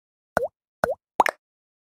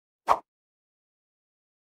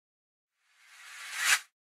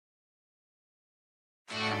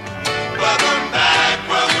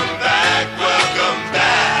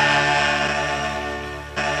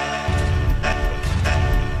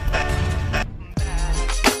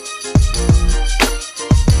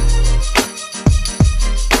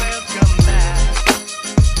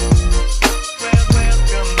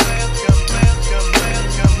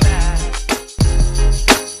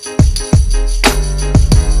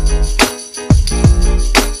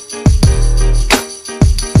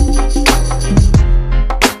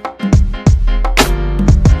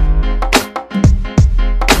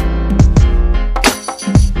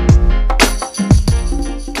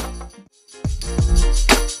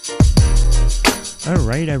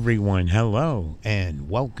Alright everyone, hello and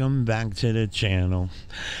welcome back to the channel.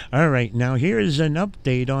 Alright, now here's an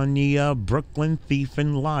update on the Brooklyn thief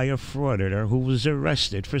and liar frauditor who was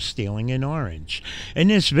arrested for stealing an orange. In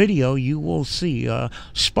this video you will see a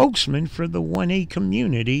spokesman for the 1A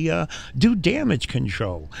community do damage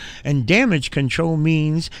control. And damage control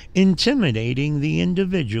means intimidating the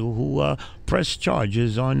individual who pressed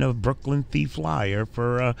charges on a Brooklyn thief liar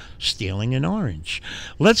for stealing an orange.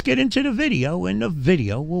 Let's get into the video and the video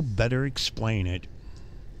will better explain it.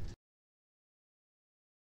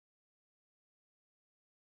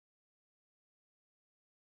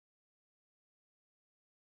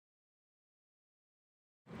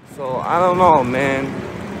 So I don't know, man.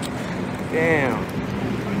 Damn.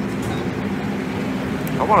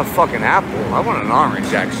 I want a fucking apple. I want an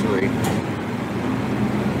orange, actually.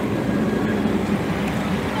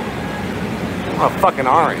 I want a fucking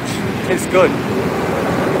orange. It's good.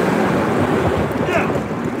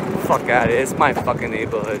 Fuck out of it. It's my fucking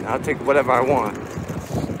neighborhood. I'll take whatever I want.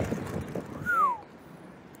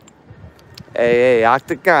 Hey,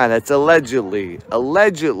 Octagon, that's allegedly.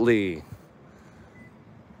 Allegedly.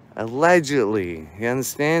 You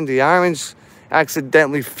understand? The orange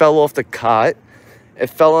accidentally fell off the cart. It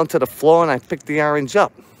fell onto the floor and I picked the orange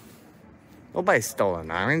up. Nobody stole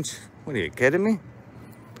an orange. What are you kidding me?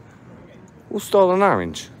 Who stole an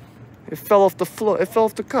orange? It fell off the floor. It fell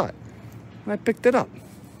off the cart. And I picked it up.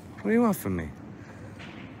 What do you want from me?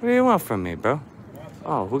 What do you want from me, bro?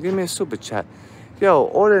 Oh, who gave me a super chat? Yo,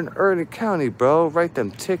 order in Early County, bro. Write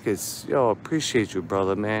them tickets. Yo, appreciate you,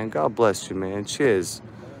 brother, man. God bless you, man. Cheers.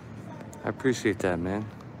 I appreciate that, man.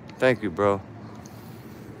 Thank you, bro.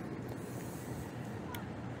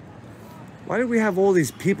 Why do we have all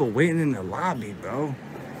these people waiting in the lobby, bro?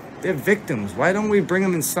 They're victims. Why don't we bring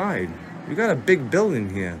them inside? We got a big building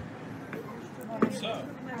here. What's up?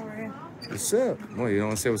 What's up? Well, you don't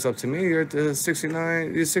want to say what's up to me? You're at the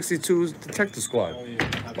 62 detective squad. Oh,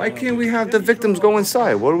 yeah. Why can't we have the victims go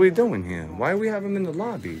inside? What are we doing here? Why do we have them in the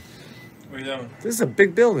lobby? What are you doing? This is a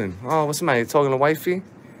big building. Oh, what's the matter? You talking to wifey?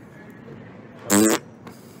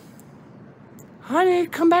 Honey,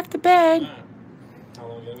 come back to bed. How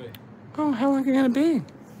long are you gonna be? Oh, how long are you gonna be?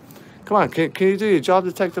 Come on, can you do your job,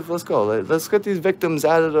 detective? Let's go. Let's get these victims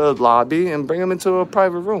out of the lobby and bring them into a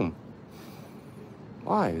private room.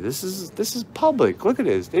 Why? This is public. Look at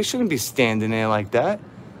this. They shouldn't be standing there like that.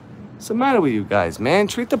 What's the matter with you guys, man?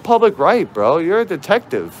 Treat the public right, bro. You're a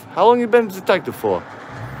detective. How long you been a detective for?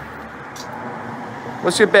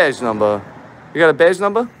 What's your badge number? You got a badge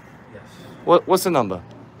number? Yes. What's the number?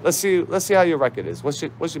 Let's see how your record is. What's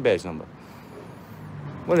your badge number?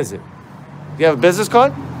 What is it? You have a business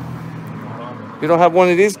card? You don't have one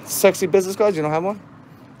of these sexy business cards? You don't have one?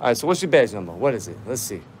 All right, so what's your badge number? What is it? Let's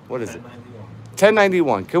see. What is it?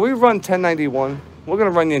 1091. Can we run 1091? We're going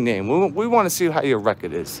to run your name. We want to see how your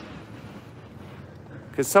record is.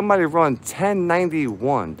 Could somebody run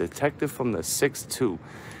 1091, detective from the 6-2?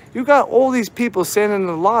 You got all these people standing in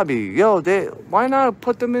the lobby. Yo, why not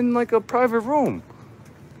put them in like a private room?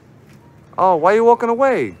 Oh, why are you walking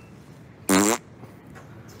away?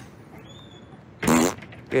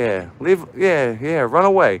 Yeah, run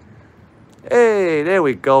away. Hey, there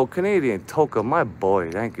we go. Canadian Toka, my boy.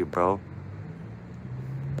 Thank you, bro.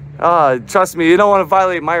 Trust me, you don't want to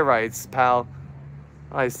violate my rights, pal.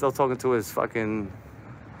 Oh, he's still talking to his fucking...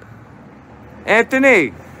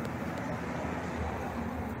 Anthony!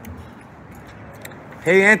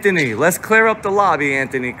 Hey, Anthony, let's clear up the lobby,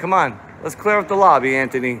 Anthony. Come on. Let's clear up the lobby,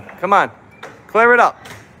 Anthony. Come on. Clear it up.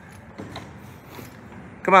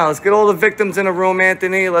 Come on, let's get all the victims in a room,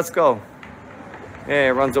 Anthony. Let's go. Yeah,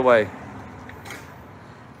 it runs away.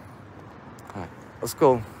 All right, let's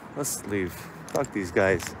go. Let's leave. Fuck these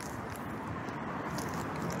guys.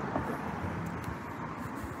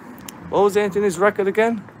 What was Anthony's record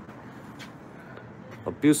again?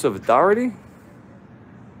 Abuse of authority?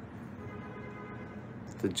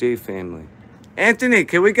 The J family. Anthony,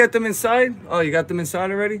 can we get them inside? Oh, you got them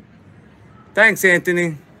inside already? Thanks,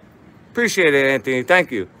 Anthony. Appreciate it, Anthony.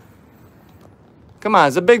 Thank you. Come on,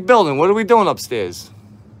 it's a big building. What are we doing upstairs?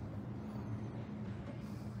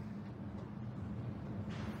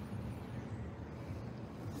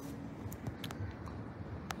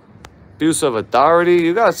 Abuse of authority.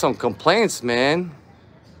 You got some complaints, man.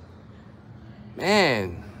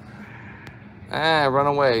 Man. Run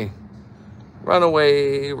away. Run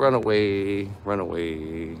away. Run away. Run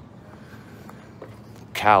away.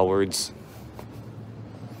 Cowards.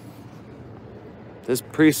 This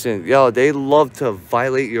precinct, yo, they love to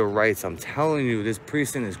violate your rights. I'm telling you, this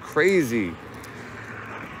precinct is crazy.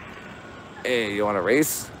 Hey, you want to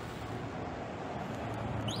race?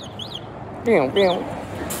 Bam, bam.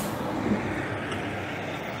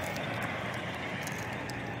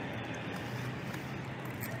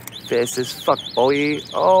 Fast as fuck, boy.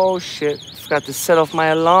 Oh shit. Forgot to set off my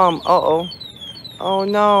alarm. Uh-oh. Oh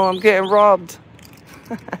no, I'm getting robbed.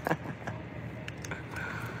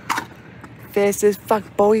 Fast as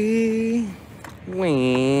fuck, boy.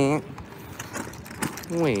 Wee.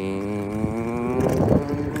 Wee.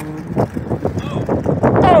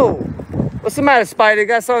 Oh! What's the matter, Spider? You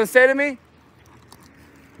got something to say to me?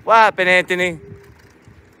 What happened, Anthony?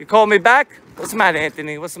 You called me back? What's the matter,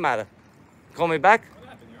 Anthony? What's the matter? Call me back? What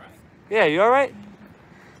happened? You alright? Yeah, you alright?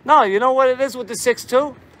 No, you know what it is with the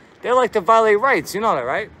 6'2"? They like to violate rights. You know that,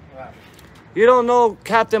 right? What happened? You don't know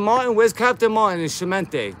Captain Martin? Where's Captain Martin and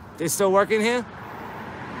Shemente? They still working here?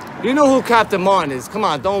 You know who Captain Martin is. Come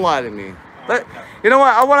on, don't lie to me. But, you know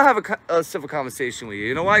what? I want to have a civil conversation with you.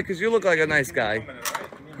 You know why? Because you look like a nice guy. 1 minute,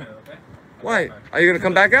 alright? Give me a minute, okay? Why? Are you going to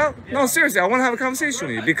come back out? No, seriously. I want to have a conversation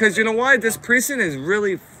with you. Because you know why? This precinct is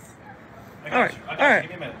really... I got All right, you. all right. Give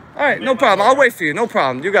me a minute. All right, no problem. I'll wait for you. No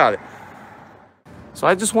problem. You got it. So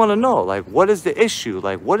I just want to know, like, what is the issue?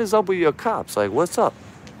 Like, what is up with your cops? Like, what's up?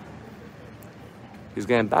 He's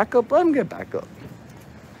getting back up? Let him get back up.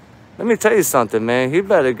 Let me tell you something, man. He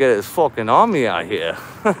better get his fucking army out here.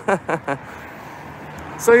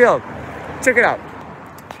 So, yo, check it out.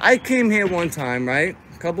 I came here one time, right?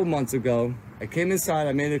 A couple months ago. I came inside.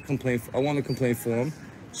 I made a complaint. I wanted to complain for him.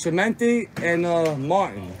 Shemente and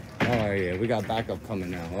Martin. Oh, yeah. We got backup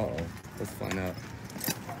coming now. Uh-oh. Let's find out.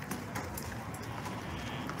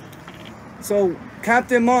 So,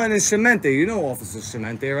 Captain Martin and Shemente. You know Officer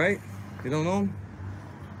Shemente, right? You don't know him?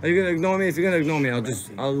 Are you going to ignore me? If you're going to ignore me,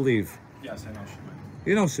 I'll leave. Yes, I know Shemente.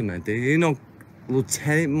 You know Shemente. You know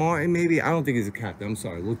Lieutenant Martin, maybe? I don't think he's a captain. I'm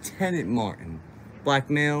sorry. Lieutenant Martin. Black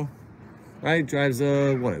male, right? Drives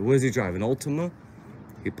a, what does he drive? An Ultima?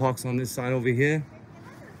 He parks on this side over here.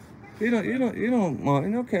 You know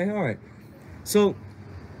Martin. Okay, all right. So,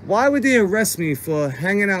 why would they arrest me for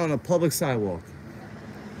hanging out on a public sidewalk?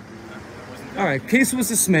 All right, case was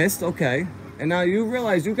dismissed, okay. And now you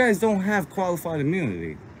realize you guys don't have qualified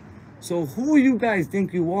immunity. So who you guys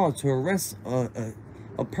think you are to arrest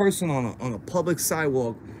a person on a public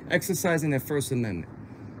sidewalk exercising their First Amendment,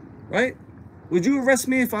 right? Would you arrest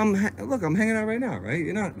me if I'm hanging out right now, right?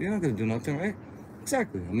 You're not gonna do nothing, right?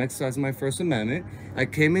 Exactly. I'm exercising my First Amendment. I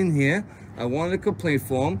came in here. I wanted to complain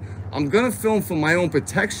for him. I'm gonna film for my own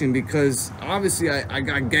protection because obviously I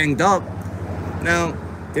got ganged up. Now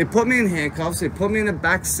they put me in handcuffs. They put me in a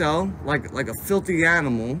back cell like a filthy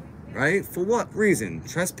animal, right? For what reason?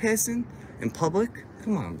 Trespassing in public?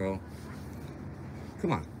 Come on, bro.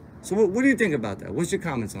 Come on. So what do you think about that? What's your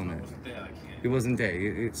comments on that? He wasn't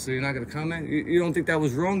there. So you're not going to comment? You don't think that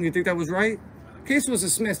was wrong? You think that was right? Case was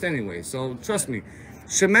dismissed anyway, so trust me.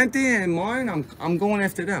 Shemente and Martin, I'm going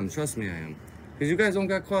after them. Trust me, I am. Because you guys don't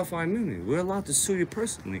got qualified immunity. We're allowed to sue you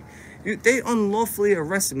personally. They unlawfully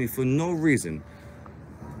arrested me for no reason.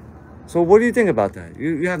 So what do you think about that?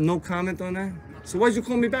 You have no comment on that? So why'd you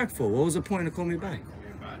call me back for? What was the point of calling me back?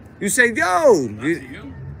 You say, yo!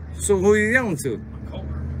 So who are you yelling to?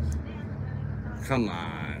 Come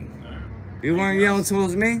on. You weren't yelling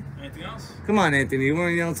towards me? Anything else? Come on, Anthony. You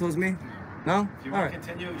weren't yelling towards me? No? If you All want right. to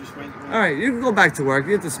continue, just wait. All right, you can go back to work.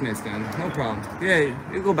 You're dismissed then. No problem. Yeah,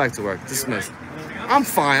 you go back to work. Dismissed. I'm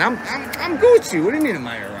fine. I'm Gucci. What do you mean am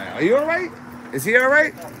I all right? Are you all right? Is he all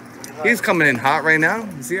right? He's coming in hot right now.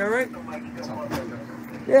 Is he all right?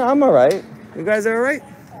 Yeah, I'm all right. You guys are all right?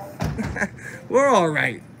 We're all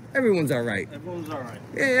right. Everyone's all right. Everyone's all right.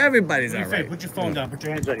 Yeah, everybody's all right. Put your phone down. Put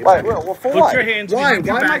your hands on your Why? back. Well, for Put what? your hands Why? behind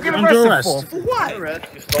your Why am I back. getting Under arrested for? For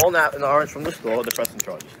what? You stole an orange from the store. They're pressing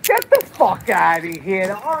charges. Get the fuck out of here.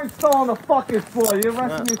 The orange fell on the fucking floor. You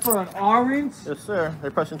arrested me for an orange? Yes, sir.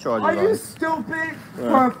 They're pressing charges. Are you stupid?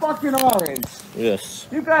 For a fucking orange? Yes.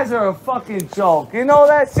 You guys are a fucking joke. You know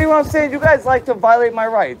that? See what I'm saying? You guys like to violate my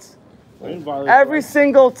rights. Every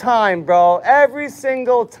single time, bro. Every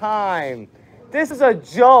single time. This is a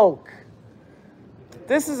joke.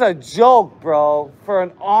 This is a joke, bro, for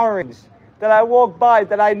an orange that I walked by,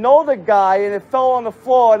 that I know the guy, and it fell on the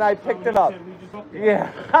floor, and I picked it up. Yeah.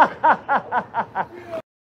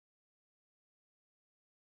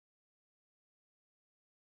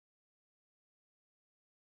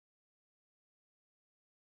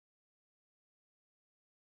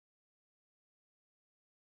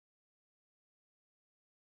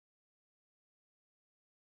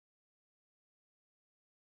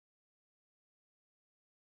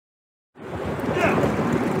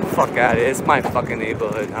 Fuck out of here. It's my fucking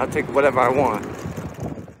neighborhood. I'll take whatever I want.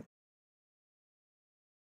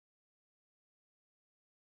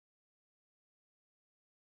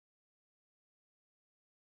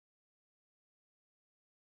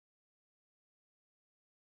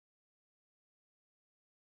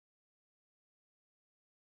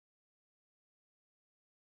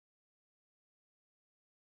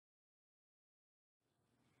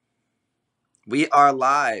 We are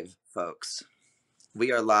live, folks.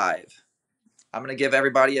 We are live. I'm going to give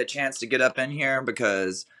everybody a chance to get up in here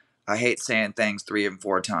because I hate saying things 3 and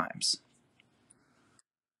 4 times.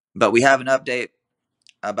 But we have an update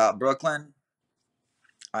about Brooklyn.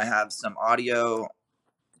 I have some audio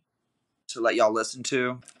to let y'all listen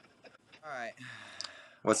to. All right.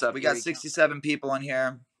 What's up? We got 67 people in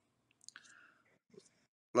here.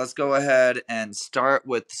 Let's go ahead and start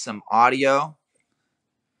with some audio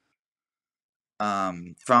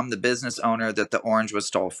from the business owner that the orange was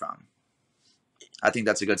stole from. I think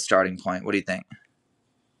that's a good starting point. What do you think?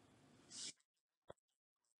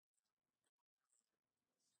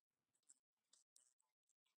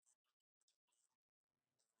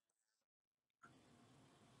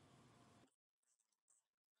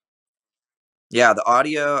 Yeah, the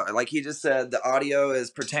audio, like he just said, the audio is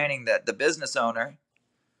pertaining that the business owner,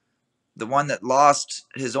 the one that lost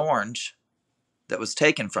his orange that was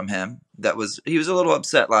taken from him, he was a little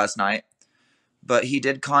upset last night, but he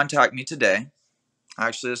did contact me today.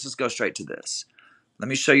 Actually, let's just go straight to this. Let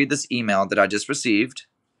me show you this email that I just received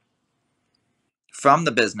from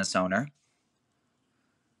the business owner.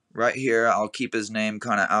 Right here, I'll keep his name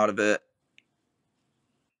kind of out of it.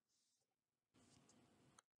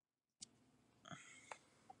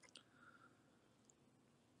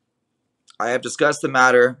 I have discussed the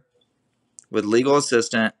matter with legal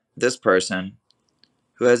assistant, this person,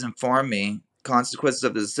 who has informed me consequences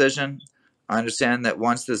of the decision. I understand that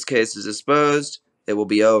once this case is disposed, it will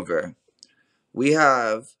be over. We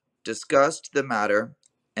have discussed the matter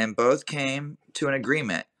and both came to an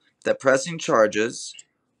agreement that pressing charges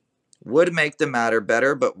would make the matter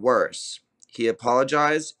better but worse. He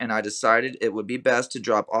apologized and I decided it would be best to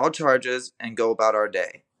drop all charges and go about our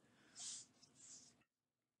day.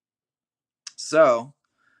 So,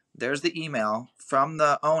 there's the email from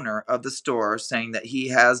the owner of the store saying that he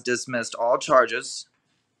has dismissed all charges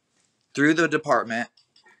through the Department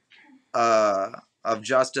of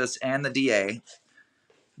Justice and the DA.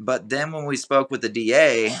 But then when we spoke with the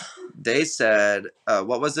DA, they said,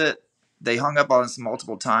 what was it? They hung up on us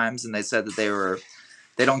multiple times and they said that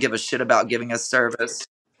they don't give a shit about giving us service.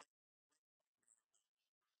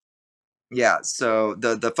 Yeah, so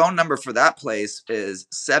the phone number for that place is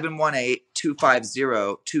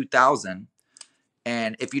 718-250-2000.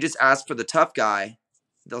 And if you just ask for the tough guy,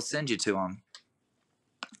 they'll send you to him.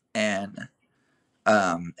 And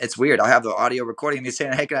it's weird. I have the audio recording and he's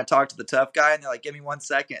saying, hey, can I talk to the tough guy? And they're like, give me 1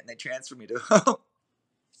 second. And they transfer me to him.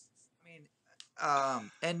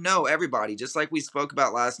 And no, everybody, just like we spoke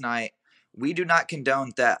about last night, we do not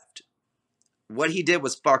condone theft. What he did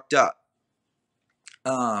was fucked up.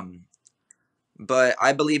 But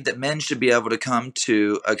I believe that men should be able to come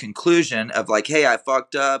to a conclusion of like, hey, I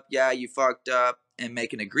fucked up. Yeah, you fucked up, and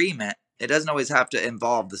make an agreement. It doesn't always have to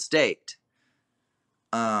involve the state.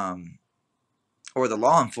 Or the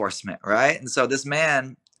law enforcement, right? And so this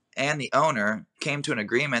man and the owner came to an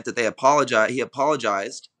agreement that he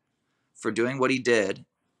apologized for doing what he did.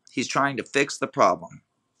 He's trying to fix the problem.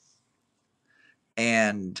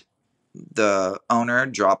 And the owner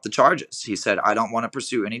dropped the charges. He said, I don't want to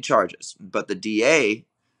pursue any charges. But the DA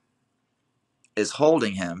is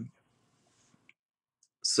holding him.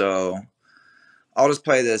 So I'll just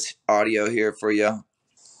play this audio here for you.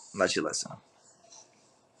 Let you listen.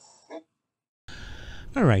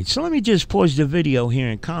 All right, so let me just pause the video here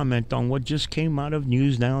and comment on what just came out of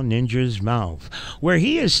News Now Ninja's mouth, where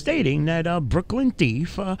he is stating that a Brooklyn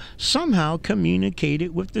thief somehow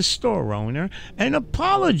communicated with the store owner and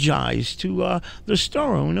apologized to the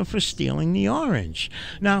store owner for stealing the orange.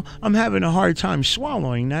 Now, I'm having a hard time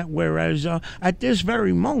swallowing that, whereas at this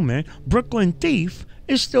very moment, Brooklyn thief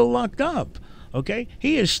is still locked up. Okay,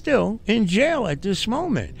 he is still in jail at this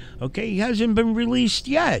moment. Okay, he hasn't been released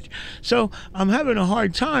yet. So I'm having a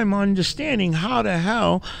hard time understanding how the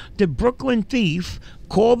hell did Brooklyn thief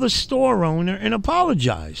call the store owner and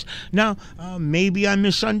apologize. Now, maybe I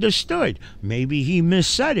misunderstood. Maybe he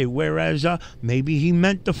missaid it, whereas maybe he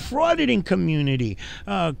meant the Frauditing community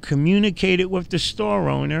communicated with the store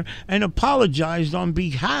owner and apologized on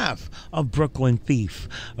behalf of Brooklyn thief,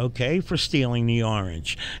 okay, for stealing the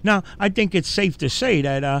orange. Now, I think it's safe to say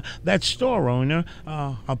that that store owner,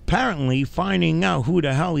 apparently finding out who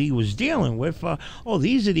the hell he was dealing with, oh,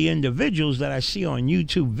 these are the individuals that I see on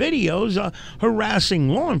YouTube videos harassing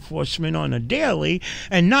targeting law enforcement on a daily,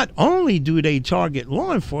 and not only do they target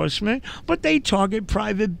law enforcement, but they target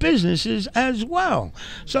private businesses as well.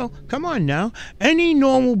 So come on now, any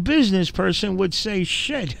normal business person would say,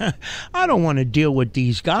 shit, I don't want to deal with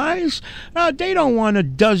these guys. They don't want a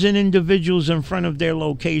dozen individuals in front of their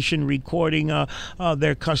location recording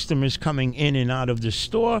their customers coming in and out of the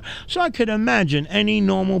store. So I could imagine any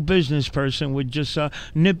normal business person would just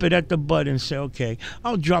nip it at the bud and say, okay,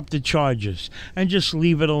 I'll drop the charges and just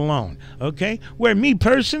leave it alone. Okay? Where me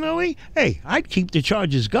personally, hey, I'd keep the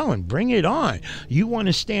charges going. Bring it on. You want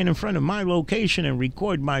to stand in front of my location and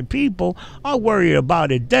record my people, I'll worry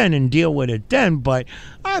about it then and deal with it then, but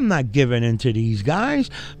I'm not giving in to these guys,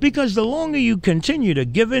 because the longer you continue to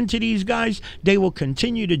give in to these guys, they will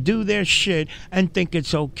continue to do their shit and think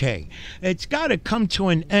it's okay. It's got to come to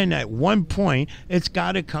an end at one point. It's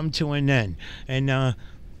got to come to an end. And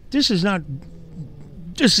this is not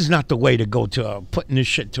the way to go to putting this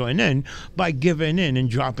shit to an end, by giving in and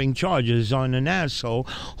dropping charges on an asshole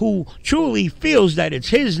who truly feels that it's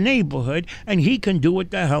his neighborhood and he can do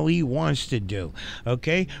what the hell he wants to do.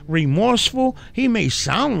 Okay? Remorseful? He may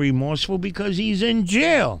sound remorseful because he's in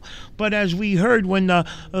jail. But as we heard when the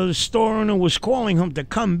store owner was calling him to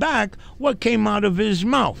come back, what came out of his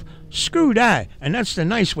mouth? Screw that. And that's the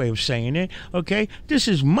nice way of saying it. Okay? This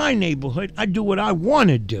is my neighborhood. I do what I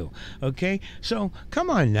want to do. Okay? So come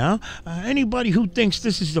on now. Anybody who thinks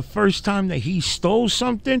this is the first time that he stole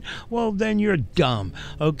something, well, then you're dumb.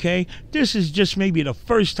 Okay? This is just maybe the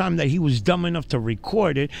first time that he was dumb enough to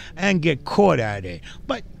record it and get caught at it.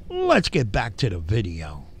 But let's get back to the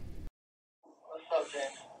video. What's up, James?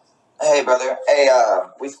 Hey, brother. Hey,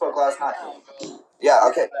 we spoke last night. Yeah,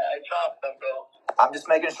 okay. I dropped them, bro. I'm just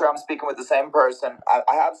making sure I'm speaking with the same person. I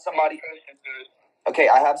have somebody. Okay,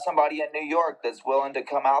 I have somebody in New York that's willing to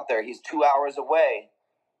come out there. He's 2 hours away.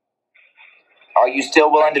 Are you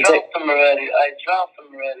still willing to take? I dropped them already,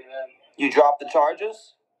 man. You dropped the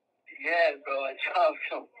charges? Yeah, bro. I dropped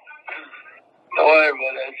them. Don't worry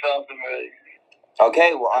about it. I dropped them already.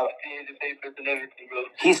 Okay, well, I paid the papers and everything, bro.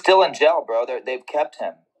 He's still in jail, bro. They've kept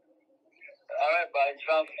him. All right, but I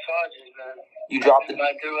dropped the charges, man. You dropped the...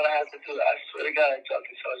 I did what I had to do. I swear to God, I dropped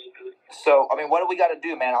the charges, dude. So, I mean, what do we got to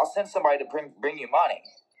do, man? I'll send somebody to bring you money.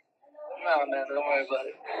 No, man, don't worry about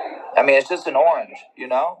it. I mean, it's just an orange, you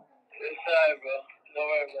know? It's all right, bro. Don't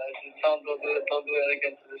worry about it. Just don't do it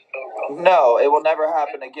again to this store, bro. No, it will never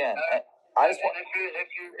happen again. Right. I just want... If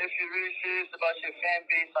you're really serious about your fan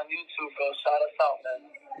base on YouTube, bro, shout us out, man.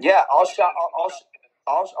 Yeah, I'll shout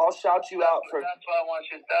you out for. That's what I want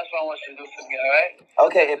you to do for me, all right?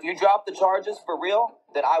 Okay, if you drop the charges for real,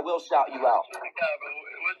 then I will shout you out. Yeah, bro.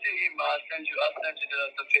 What's your email? I'll send you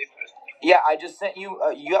the papers. Yeah, I just sent you.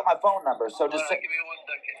 You got my phone number, so just. Give me 1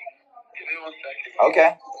 second.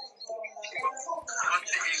 Okay. What's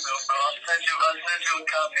your email, bro? I'll send you a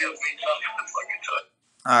copy of me dropping the fucking charges.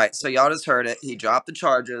 All right, so y'all just heard it. He dropped the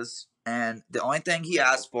charges. And the only thing he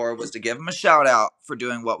asked for was to give him a shout out for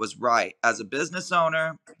doing what was right. As a business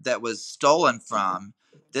owner that was stolen from,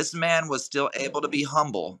 this man was still able to be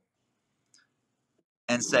humble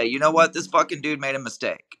and say, you know what, this fucking dude made a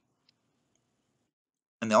mistake.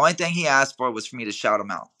 And the only thing he asked for was for me to shout him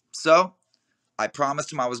out. So I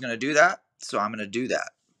promised him I was going to do that. So I'm going to do that.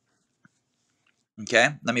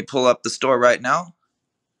 Okay, let me pull up the store right now.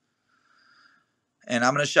 And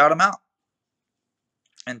I'm going to shout him out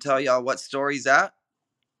and tell y'all what store he's at.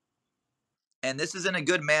 And this is in a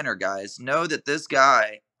good manner, guys. Know that this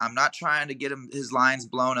guy, I'm not trying to get his lines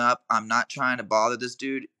blown up. I'm not trying to bother this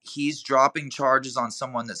dude. He's dropping charges on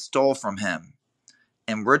someone that stole from him.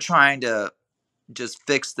 And we're trying to just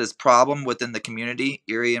fix this problem within the community,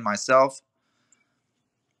 Erie and myself.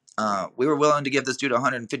 We were willing to give this dude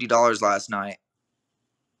 $150 last night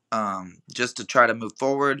just to try to move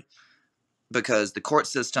forward. Because the court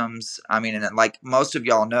systems, I mean, and like most of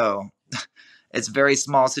y'all know, it's very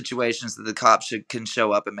small situations that the cops can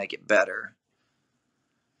show up and make it better.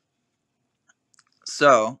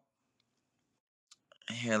 So,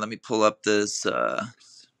 here, let me pull up this.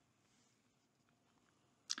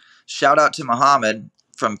 Shout out to Muhammad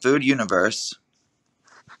from Food Universe.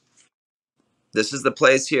 This is the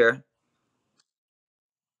place here.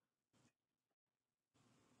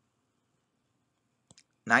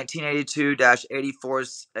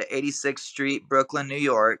 (1982-86th Street, Brooklyn, New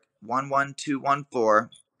York, 11214.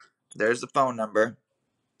 There's the phone number.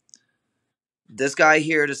 This guy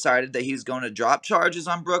here decided that he's going to drop charges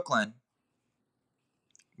on Brooklyn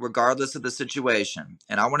regardless of the situation.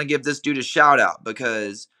 And I want to give this dude a shout out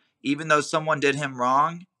because even though someone did him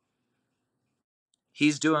wrong,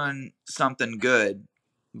 he's doing something good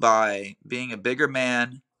by being a bigger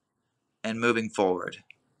man and moving forward.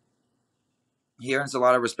 He earns a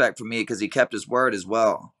lot of respect from me because he kept his word as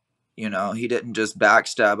well. You know, he didn't just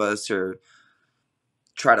backstab us or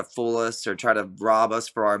try to fool us or try to rob us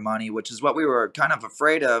for our money, which is what we were kind of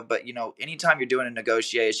afraid of. But, you know, anytime you're doing a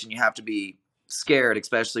negotiation, you have to be scared,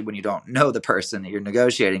 especially when you don't know the person that you're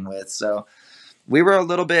negotiating with. So we were a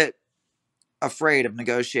little bit afraid of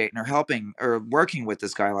negotiating or helping or working with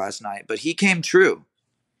this guy last night, but he came true.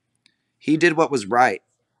 He did what was right,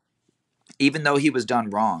 even though he was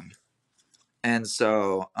done wrong. And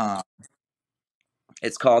so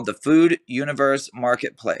it's called the Food Universe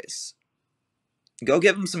Marketplace. Go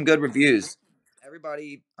give him some good reviews.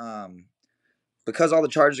 Everybody, because all the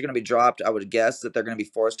charges are going to be dropped, I would guess that they're going to be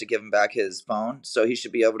forced to give him back his phone, so he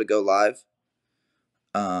should be able to go live.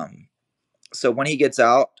 So when he gets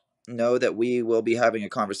out, know that we will be having a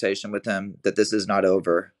conversation with him, that this is not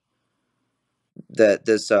over, that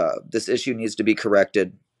this issue needs to be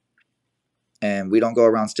corrected, and we don't go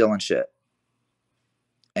around stealing shit.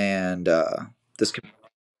 And this,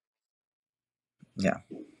 yeah.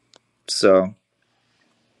 So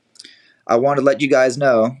I want to let you guys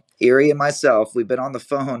know, Erie and myself, we've been on the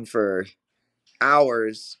phone for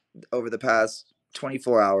hours over the past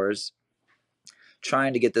 24 hours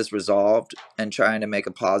trying to get this resolved and trying to make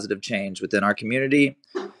a positive change within our community,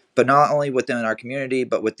 but not only within our community,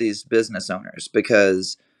 but with these business owners,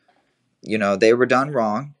 because, you know, they were done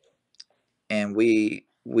wrong, and we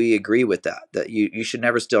agree with that you should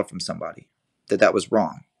never steal from somebody, that was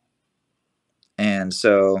wrong. And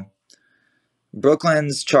so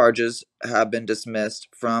Brooklyn's charges have been dismissed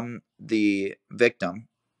from the victim,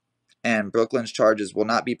 and Brooklyn's charges will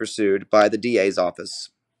not be pursued by the DA's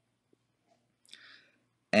office.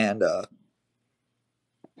 And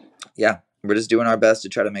yeah, we're just doing our best to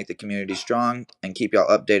try to make the community strong and keep y'all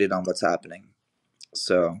updated on what's happening.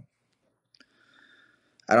 So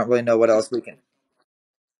I don't really know what else we can.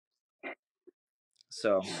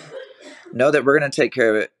 So know that we're going to take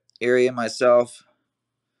care of it. Erie and myself,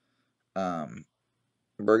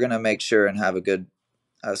 we're going to make sure and have a good,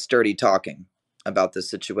 sturdy talking about this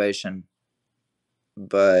situation,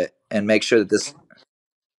 and make sure that this.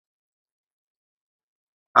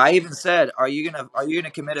 I even said, are you gonna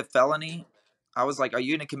commit a felony? I was like, are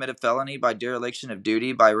you gonna commit a felony by dereliction of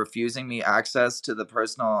duty by refusing me access to the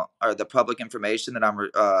personal or the public information that I'm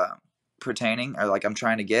pertaining, or like I'm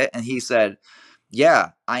trying to get? And he said,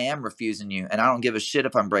 yeah, I am refusing you, and I don't give a shit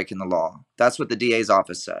if I'm breaking the law. That's what the DA's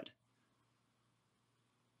office said.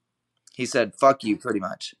 He said, fuck you, pretty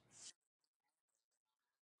much.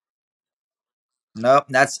 Nope,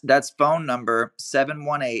 that's phone number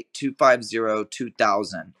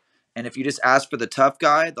 718-250-2000. And if you just ask for the tough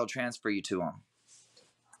guy, they'll transfer you to him.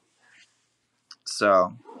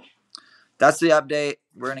 So that's the update.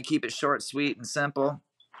 We're going to keep it short, sweet, and simple.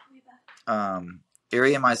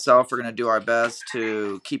 Erie and myself are going to do our best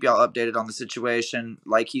to keep y'all updated on the situation.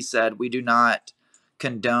 Like he said, we do not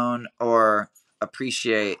condone or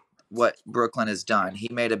appreciate what Brooklyn has done. He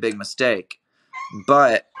made a big mistake.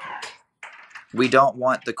 But we don't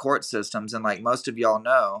want the court systems, and like most of y'all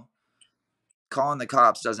know, calling the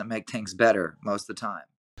cops doesn't make things better most of the time.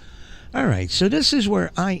 All right, so this is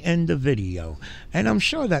where I end the video, and I'm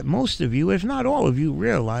sure that most of you, if not all of you,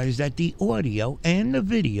 realize that the audio and the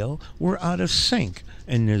video were out of sync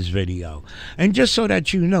in this video. And just so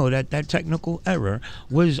that you know that that technical error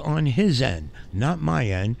was on his end, not my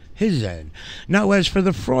end, his end. Now, as for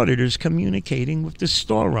the frauditors communicating with the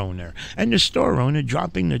store owner and the store owner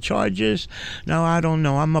dropping the charges, now I don't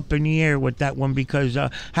know, I'm up in the air with that one, because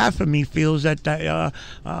half of me feels that the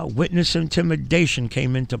witness intimidation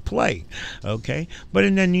came into play, okay? But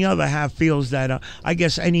and then the other half feels that I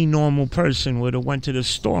guess any normal person would have went to the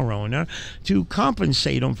store owner to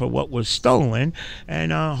compensate him for what was stolen,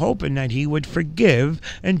 and hoping that he would forgive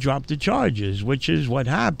and drop the charges, which is what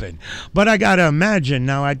happened. But I gotta imagine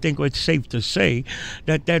now, I think it's safe to say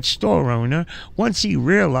that that store owner, once he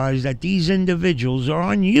realized that these individuals are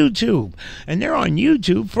on YouTube, and they're on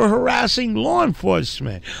YouTube for harassing law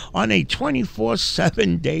enforcement on a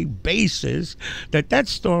 24/7 day basis, that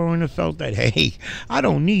store owner felt that, hey, I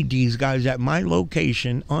don't need these guys at my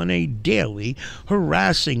location on a daily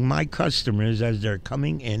harassing my customers as they're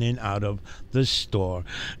coming in and out of the store.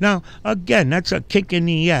 Now, again, that's a kick in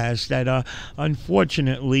the ass that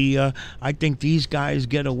unfortunately I think these guys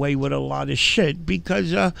get away with a lot of shit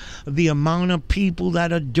because the amount of people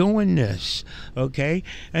that are doing this, okay?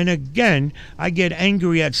 And again, I get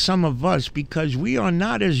angry at some of us because we are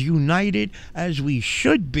not as united as we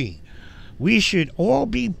should be. We should all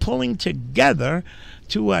be pulling together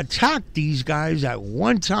to attack these guys at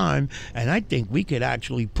one time, and I think we could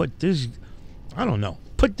actually put this, I don't know,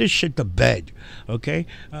 put this shit to bed, okay?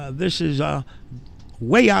 This is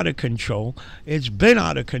way out of control. It's been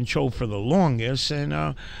out of control for the longest,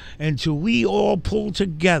 and until we all pull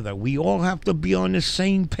together, we all have to be on the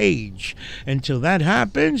same page. Until that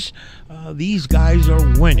happens, these guys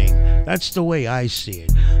are winning. That's the way I see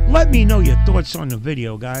it. Let me know your thoughts on the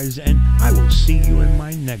video, guys, and I will see you in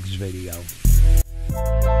my next video.